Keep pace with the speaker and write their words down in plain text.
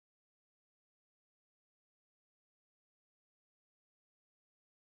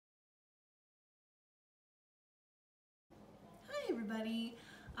everybody.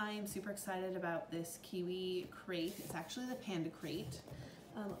 I am super excited about this kiwi crate. It's actually the Panda Crate.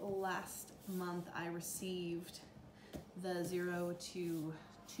 Last month I received the 0 to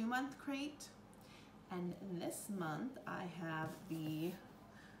 2 month crate, and this month I have the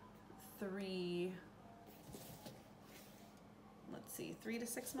 3 to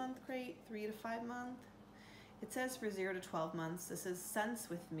 6 month crate, 3 to 5 month. It says for 0 to 12 months. This is Sense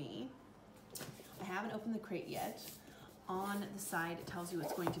with Me. I haven't opened the crate yet. On the side it tells you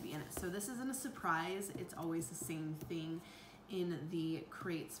what's going to be in it. So this isn't a surprise, it's always the same thing in the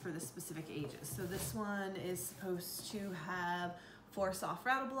crates for the specific ages. So this one is supposed to have 4 soft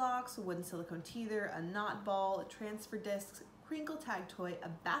rattle blocks, a wooden silicone teether, a knot ball, a transfer disc, crinkle tag toy, a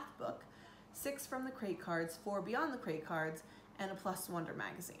bath book, 6 from the crate cards, 4 beyond the crate cards, and a Plus Wonder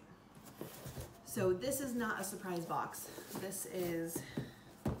magazine. So this is not a surprise box. This is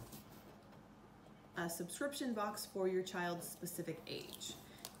a subscription box for your child's specific age.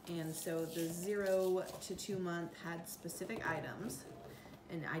 And so the 0 to 2 month had specific items,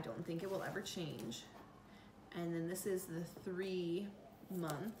 and I don't think it will ever change. And then this is the 3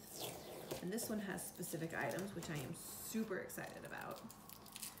 month, and this one has specific items, which I am super excited about.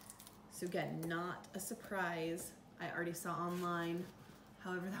 So again, not a surprise. I already saw online.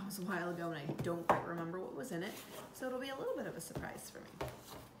 However, that was a while ago and I don't quite remember what was in it. So it'll be a little bit of a surprise for me.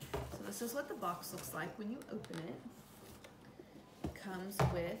 So this is what the box looks like when you open it. It comes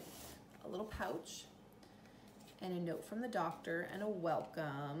with a little pouch and a note from the doctor and a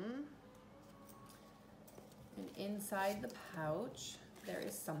welcome. And inside the pouch, there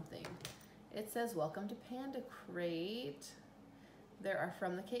is something. It says, "Welcome to Panda Crate." There are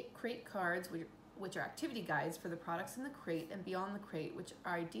from the crate cards, which are activity guides for the products in the crate, and beyond the crate, which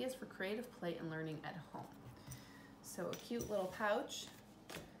are ideas for creative play and learning at home. So a cute little pouch.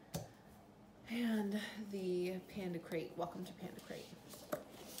 And the Panda Crate, Welcome to Panda Crate.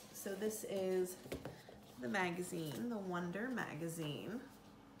 So this is the magazine, the Wonder magazine.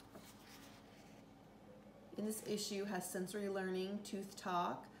 In this issue has sensory learning, tooth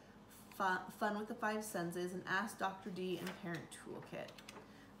talk, fun with the 5 senses, and Ask Dr. D and Parent Toolkit.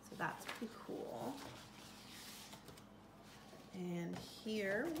 So that's pretty cool. And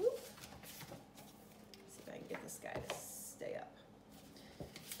here, whoop, let's see if I can get this guy to stay up.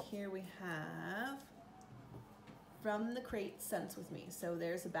 Here we have from the crate Sense with Me. So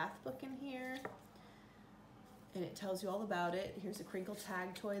there's a bath book in here, and it tells you all about it. Here's a crinkle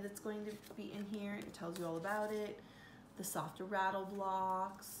tag toy that's going to be in here. It tells you all about it. The softer rattle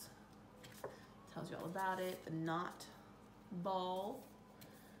blocks, tells you all about it. The knot ball,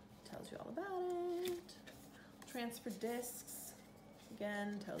 tells you all about it. Transfer discs,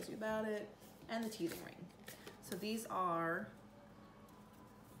 again, tells you about it. And the teething ring. So these are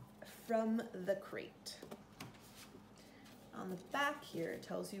from the crate. On the back here, it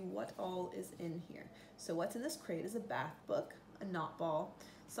tells you what all is in here. So what's in this crate is a bath book, a knot ball,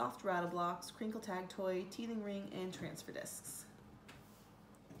 soft rattle blocks, crinkle tag toy, teething ring, and transfer discs.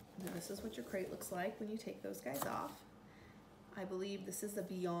 Now this is what your crate looks like when you take those guys off. I believe this is the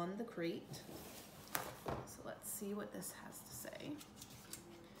Beyond the Crate. So let's see what this has to say.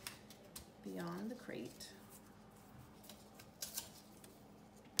 Beyond the Crate.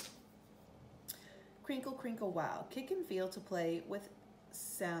 Crinkle, crinkle, wow. Kick and feel to play with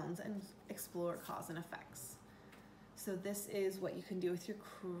sounds and explore cause and effects. So this is what you can do with your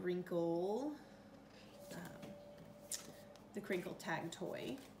crinkle, the crinkle tag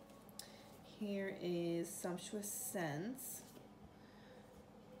toy. Here is Sumptuous Scents,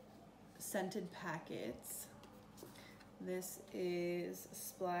 scented packets. This is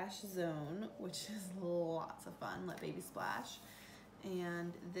Splash Zone, which is lots of fun. Let baby splash.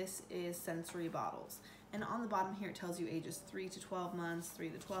 And this is sensory bottles. And on the bottom here it tells you ages 3 to 12 months, 3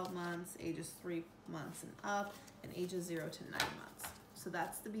 to 12 months, ages 3 months and up, and ages 0 to 9 months. So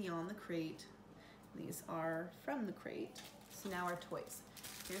that's the Beyond the Crate. These are from the crate. So now our toys.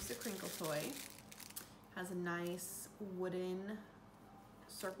 Here's the crinkle toy. Has a nice wooden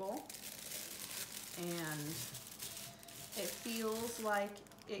circle, and it feels like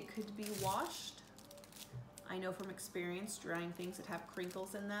it could be washed. I know from experience, drying things that have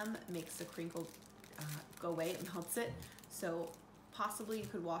crinkles in them makes the crinkle go away, it melts it. So possibly you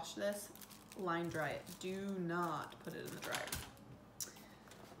could wash this, line dry it. Do not put it in the dryer.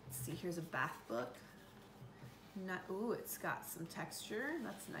 Let's see, here's a bath book. Ooh, it's got some texture.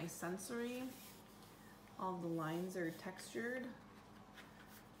 That's nice sensory. All the lines are textured.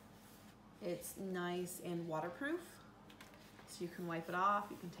 It's nice and waterproof. So you can wipe it off,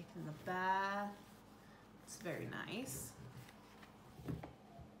 you can take it in the bath. It's very nice.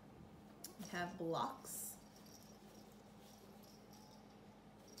 You have blocks.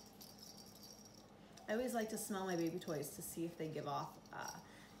 I always like to smell my baby toys to see if they give off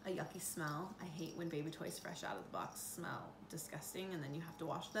a yucky smell. I hate when baby toys fresh out of the box smell disgusting and then you have to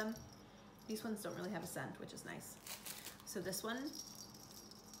wash them. These ones don't really have a scent, which is nice. So this one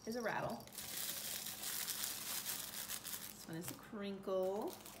is a rattle. This one is a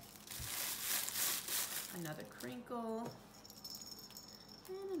crinkle. Another crinkle.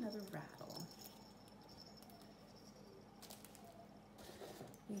 And another rattle.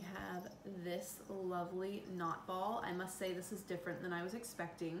 We have this lovely knot ball. I must say this is different than I was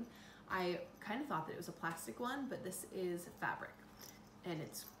expecting. I kind of thought that it was a plastic one, but this is fabric and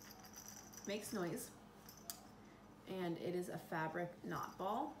it makes noise. And it is a fabric knot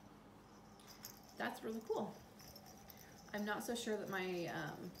ball. That's really cool. I'm not so sure that my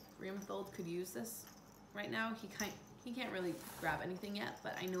 3-month-old could use this right now. He can't really grab anything yet,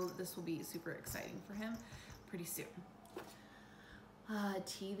 but I know that this will be super exciting for him pretty soon.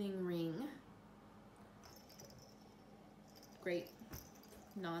 Teething ring. Great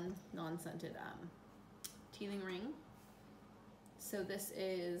non-scented teething ring. So this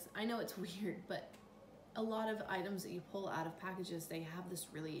is, I know it's weird, but a lot of items that you pull out of packages, they have this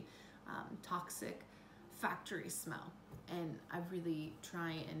really toxic factory smell. And I really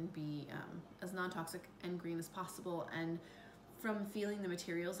try and be as non-toxic and green as possible. And from feeling the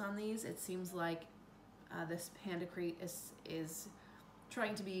materials on these, it seems like this Panda Crate is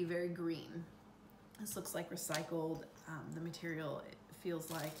trying to be very green. This looks like recycled. The material, it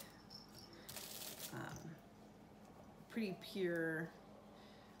feels like pretty pure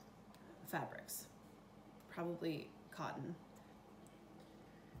fabrics, probably cotton.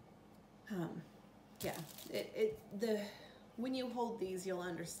 Yeah, when you hold these, you'll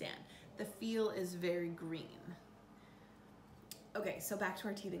understand. The feel is very green. Okay, so back to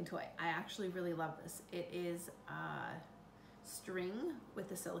our teething toy. I actually really love this. It is string with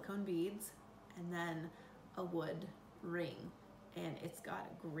the silicone beads and then a wood ring, and it's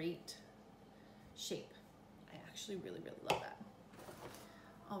got a great shape. I actually really love that.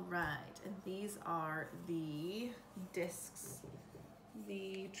 All right, and these are the discs,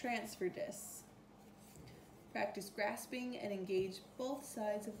 the transfer discs. Practice grasping and engage both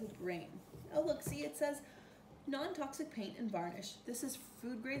sides of the brain. Oh look, see, it says non-toxic paint and varnish. This is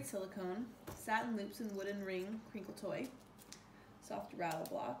food grade silicone, satin loops and wooden ring crinkle toy, soft rattle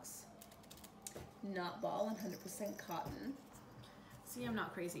blocks, knot ball, 100% cotton. See, I'm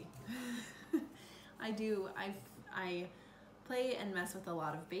not crazy. I play and mess with a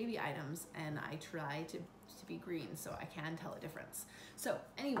lot of baby items, and I try to be green so I can tell a difference. So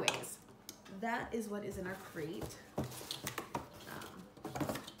anyways, that is what is in our crate.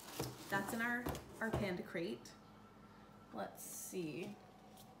 That's in our Panda Crate. Let's see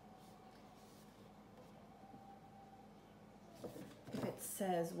if it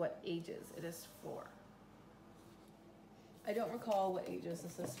says what ages it is for. I don't recall what ages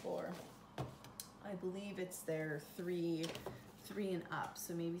this is for. I believe it's their three and up,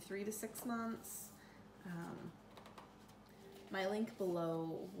 so maybe 3 to 6 months. My link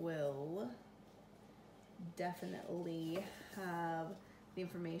below will definitely have the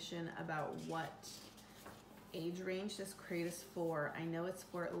information about what age range this crate is for. I know it's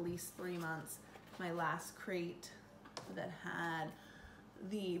for at least 3 months. My last crate that had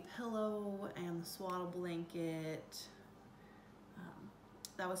the pillow and the swaddle blanket,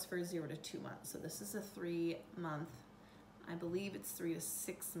 that was for 0 to 2 months. So this is a 3-month. I believe it's 3 to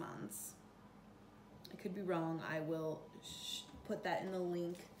 6 months. I could be wrong. I will put that in the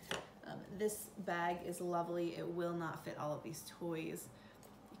link. This bag is lovely. It will not fit all of these toys.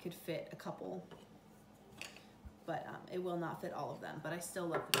 It could fit a couple, but it will not fit all of them, but I still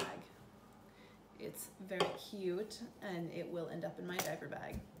love the bag. It's very cute, and it will end up in my diaper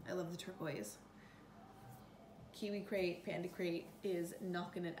bag. I love the turquoise. Kiwi Crate, Panda Crate is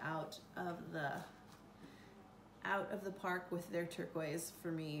knocking it out of the park with their turquoise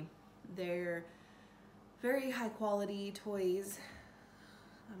for me. They're very high quality toys.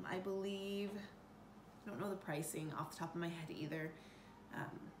 I believe, I don't know the pricing off the top of my head either.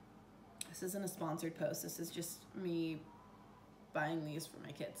 This isn't a sponsored post. This is just me buying these for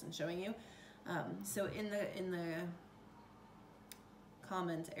my kids and showing you. So in the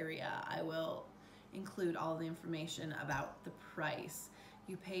comment area, I will include all the information about the price.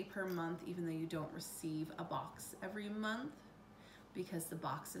 You pay per month even though you don't receive a box every month because the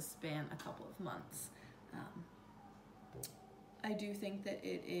boxes span a couple of months. I do think that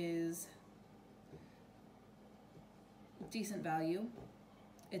it is decent value.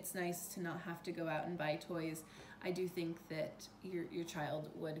 It's nice to not have to go out and buy toys. I do think that your child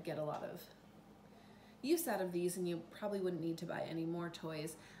would get a lot of use out of these, and you probably wouldn't need to buy any more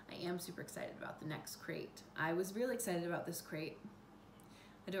toys. I am super excited about the next crate. I was really excited about this crate.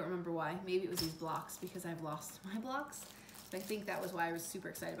 I don't remember why. Maybe it was these blocks because I've lost my blocks. But I think that was why I was super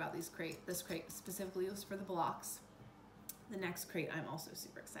excited about this crate specifically was for the blocks. The next crate I'm also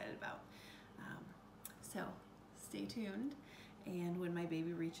super excited about. So stay tuned. And when my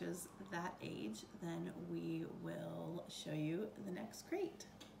baby reaches that age, then we will show you the next crate.